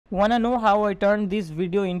Wanna know how I turned this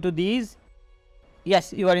video into these?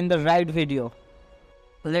 Yes, you are in the right video.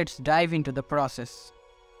 Let's dive into the process.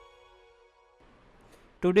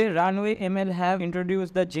 Today Runwayml have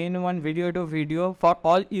introduced the Gen 1 video to video for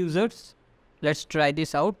all users. Let's try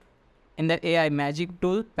this out. In the AI Magic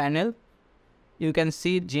Tool panel, you can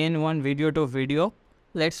see Gen 1 video to video.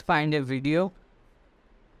 Let's find a video.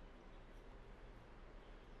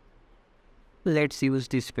 Let's use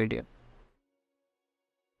this video.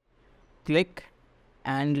 Click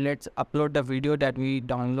and let's upload the video that we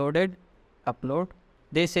downloaded. Upload.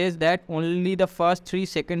 They says that only the first 3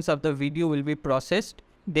 seconds of the video will be processed.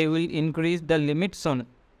 They will increase the limit soon.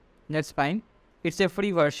 That's fine. It's a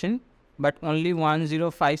free version, but only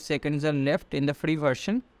 105 seconds are left in the free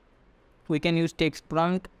version. We can use text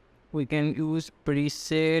prompt. We can use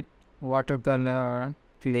preset, watercolor,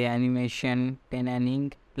 play animation, pen and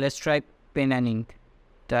ink. Let's try pen and ink.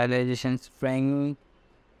 Stylization strength,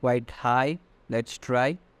 white high. Let's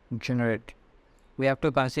try generate. We have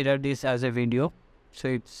to consider this as a video, so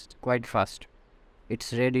it's quite fast.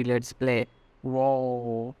 It's ready. Let's play.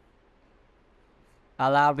 Whoa, I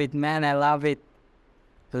love it, man. I love it.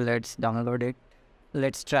 Let's download it.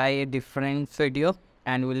 Let's try a different video,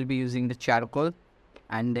 and we'll be using the charcoal,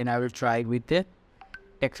 and then I will try with the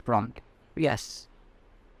text prompt. Yes.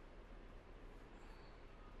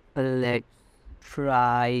 Let's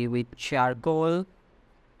try with charcoal.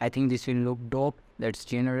 I think this will look dope. Let's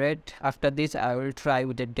generate. After this, I will try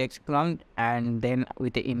with the text prompt and then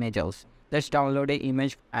with the image also. Let's download an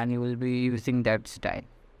image and you will be using that style.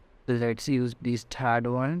 Let's use this third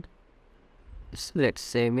one. Let's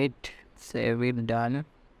save it. Save it. Done.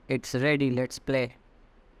 It's ready. Let's play.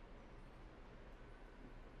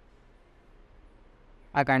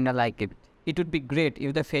 I kinda like it. It would be great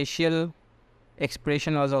if the facial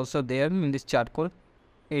expression was also there in this charcoal.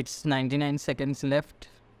 It's 99 seconds left.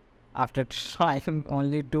 After trying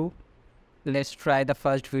only 2. Let's try the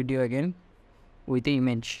first video again with the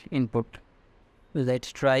image input. Let's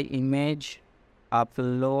try image,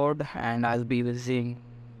 upload, and I'll be using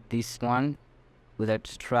this one.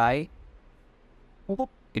 Let's try.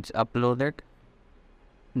 It's uploaded.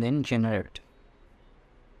 Then generate.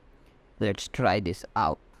 Let's try this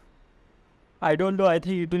out. I don't know, I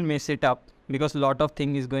think it will mess it up because a lot of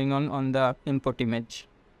thing is going on the input image.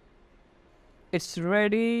 It's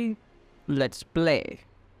ready. Let's play.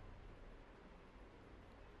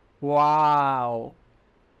 Wow,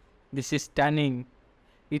 this is stunning.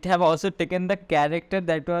 It have also taken the character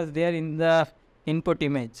that was there in the input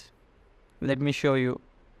image. Let me show you.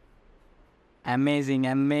 Amazing,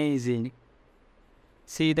 amazing.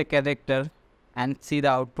 See the character and see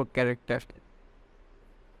the output character.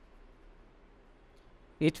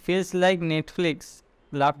 It feels like Netflix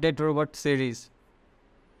Love Death Robot series.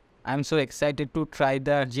 I'm so excited to try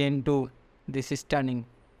the Gen 2. This is stunning.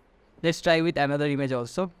 Let's try with another image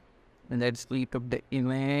also. Let's look up the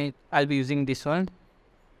image. I'll be using this one.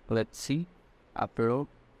 Let's see. Upload.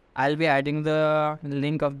 I'll be adding the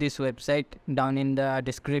link of this website down in the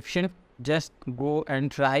description. Just go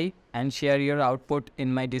and try and share your output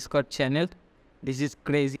in my Discord channel. This is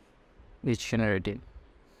crazy. It's generated.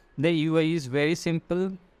 The UI is very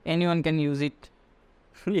simple. Anyone can use it.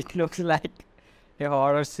 It looks like a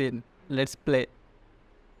horror scene. Let's play.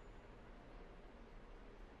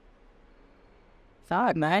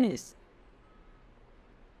 Ah, nice.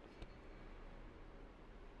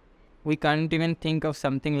 We can't even think of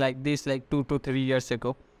something like this like 2 to 3 years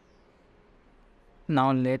ago.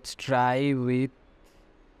 Now let's try with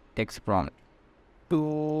text prompt.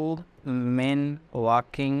 2 men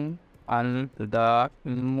walking on the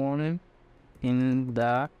moon in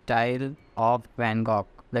the style of Van Gogh.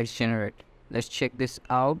 Let's generate. Let's check this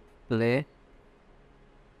out. Play.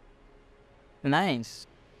 Nice.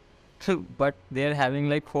 But they're having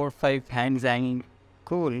like 4 or 5 hands hanging.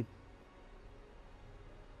 Cool.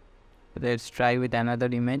 Let's try with another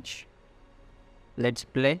image. Let's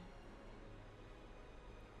play.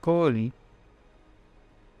 Cool.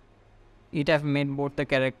 It have made both the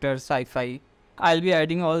characters sci-fi. I'll be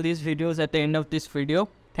adding all these videos at the end of this video.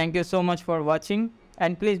 Thank you so much for watching,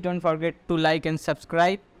 and please don't forget to like and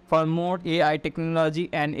subscribe for more AI technology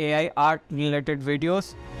and AI art related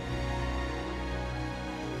videos.